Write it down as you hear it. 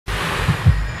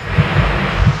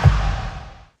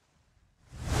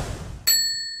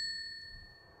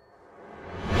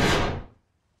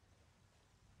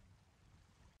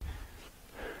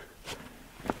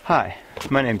Hi,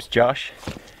 my name's Josh,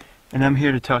 and I'm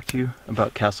here to talk to you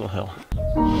about Castle Hill.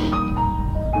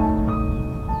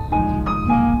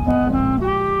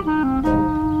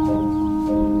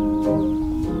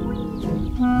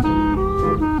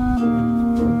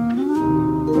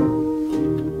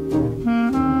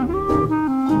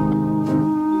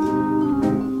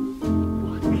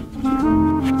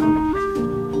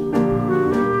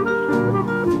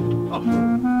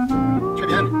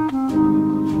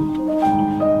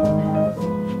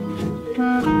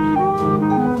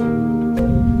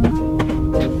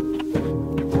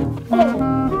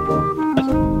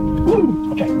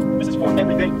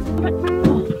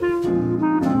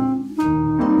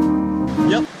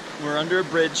 Yep, we're under a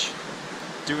bridge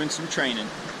doing some training.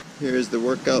 Here's the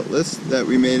workout list that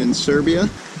we made in Serbia.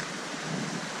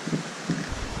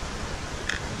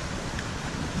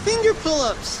 Finger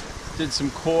pull-ups! Did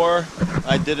some core,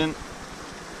 I didn't.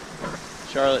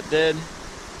 Charlotte did.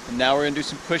 And now we're gonna do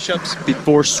some push-ups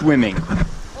before swimming.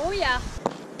 Oh yeah.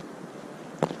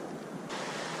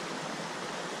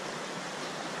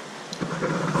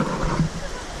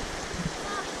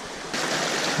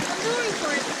 I'm going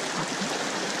for it.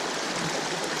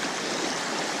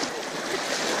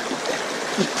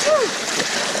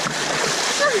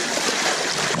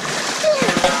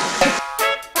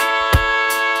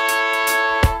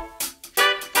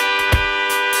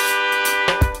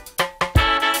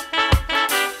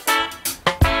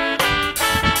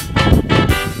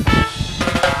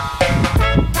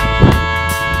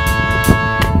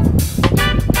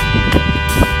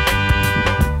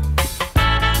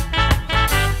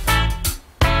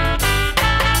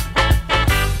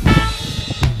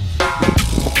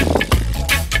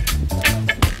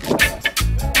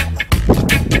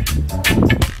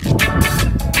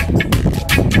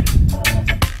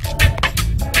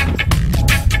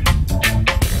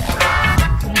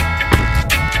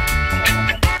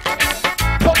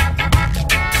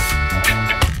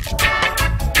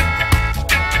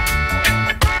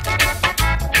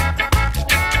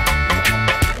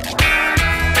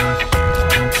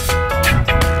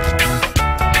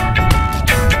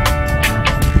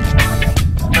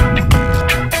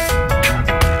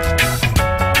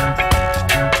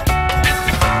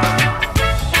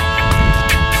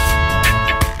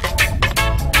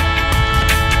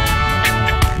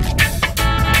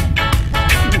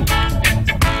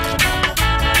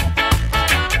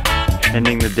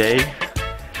 Ending the day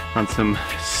on some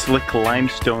slick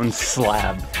limestone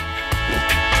slab.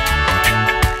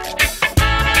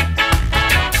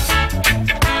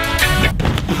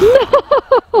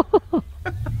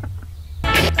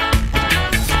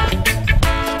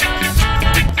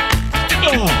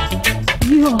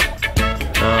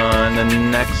 And the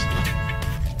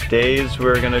next days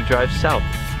we're gonna drive south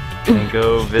and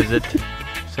go visit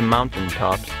some mountain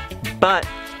tops. But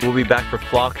we'll be back for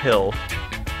Flock Hill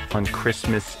on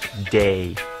Christmas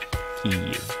Day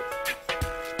Eve.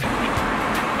 I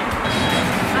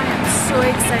am so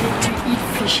excited to eat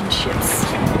fish and chips.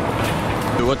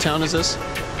 What town is this?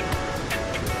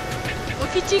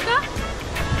 Okichika?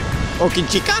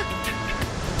 Okichika?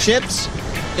 Chips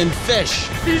and fish.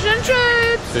 Fish and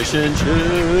chips! Fish and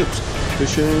chips,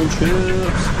 fish and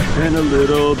chips, and a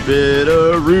little bit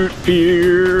of root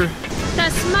beer.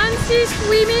 Tasman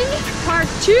swimming part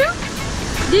 2.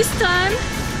 This time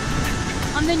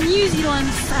on the New Zealand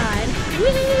side.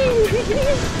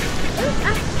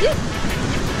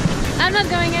 I'm not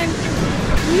going in.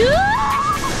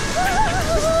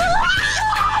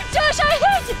 Josh, I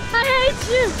hate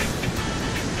you!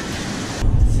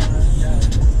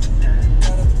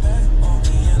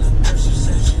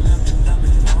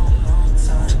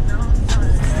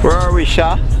 Where are we,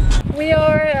 Sha? We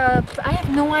are, I have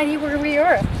no idea where we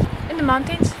are. In the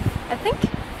mountains, I think.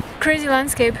 Crazy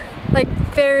landscape. Like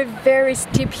very, very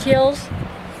steep hills.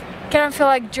 Kind of feel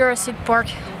like Jurassic Park.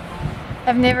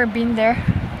 I've never been there.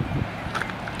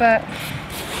 But...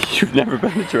 You've never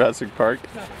been to Jurassic Park?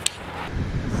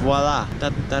 Voila.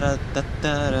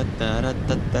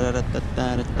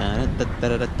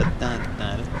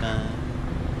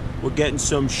 We're getting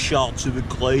some shots of the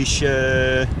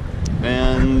glacier.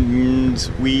 And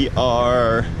we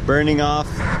are burning off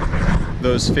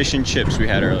those fish and chips we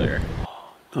had earlier.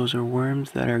 Those are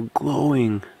worms that are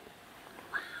glowing.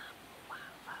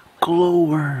 Glow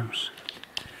worms.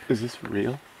 Is this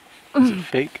real? Is it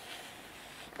fake?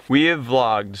 We have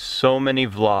vlogged so many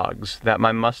vlogs that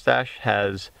my mustache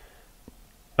has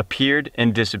appeared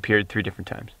and disappeared 3 different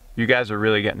times. You guys are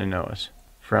really getting to know us.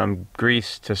 From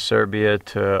Greece to Serbia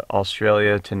to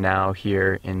Australia to now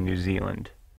here in New Zealand.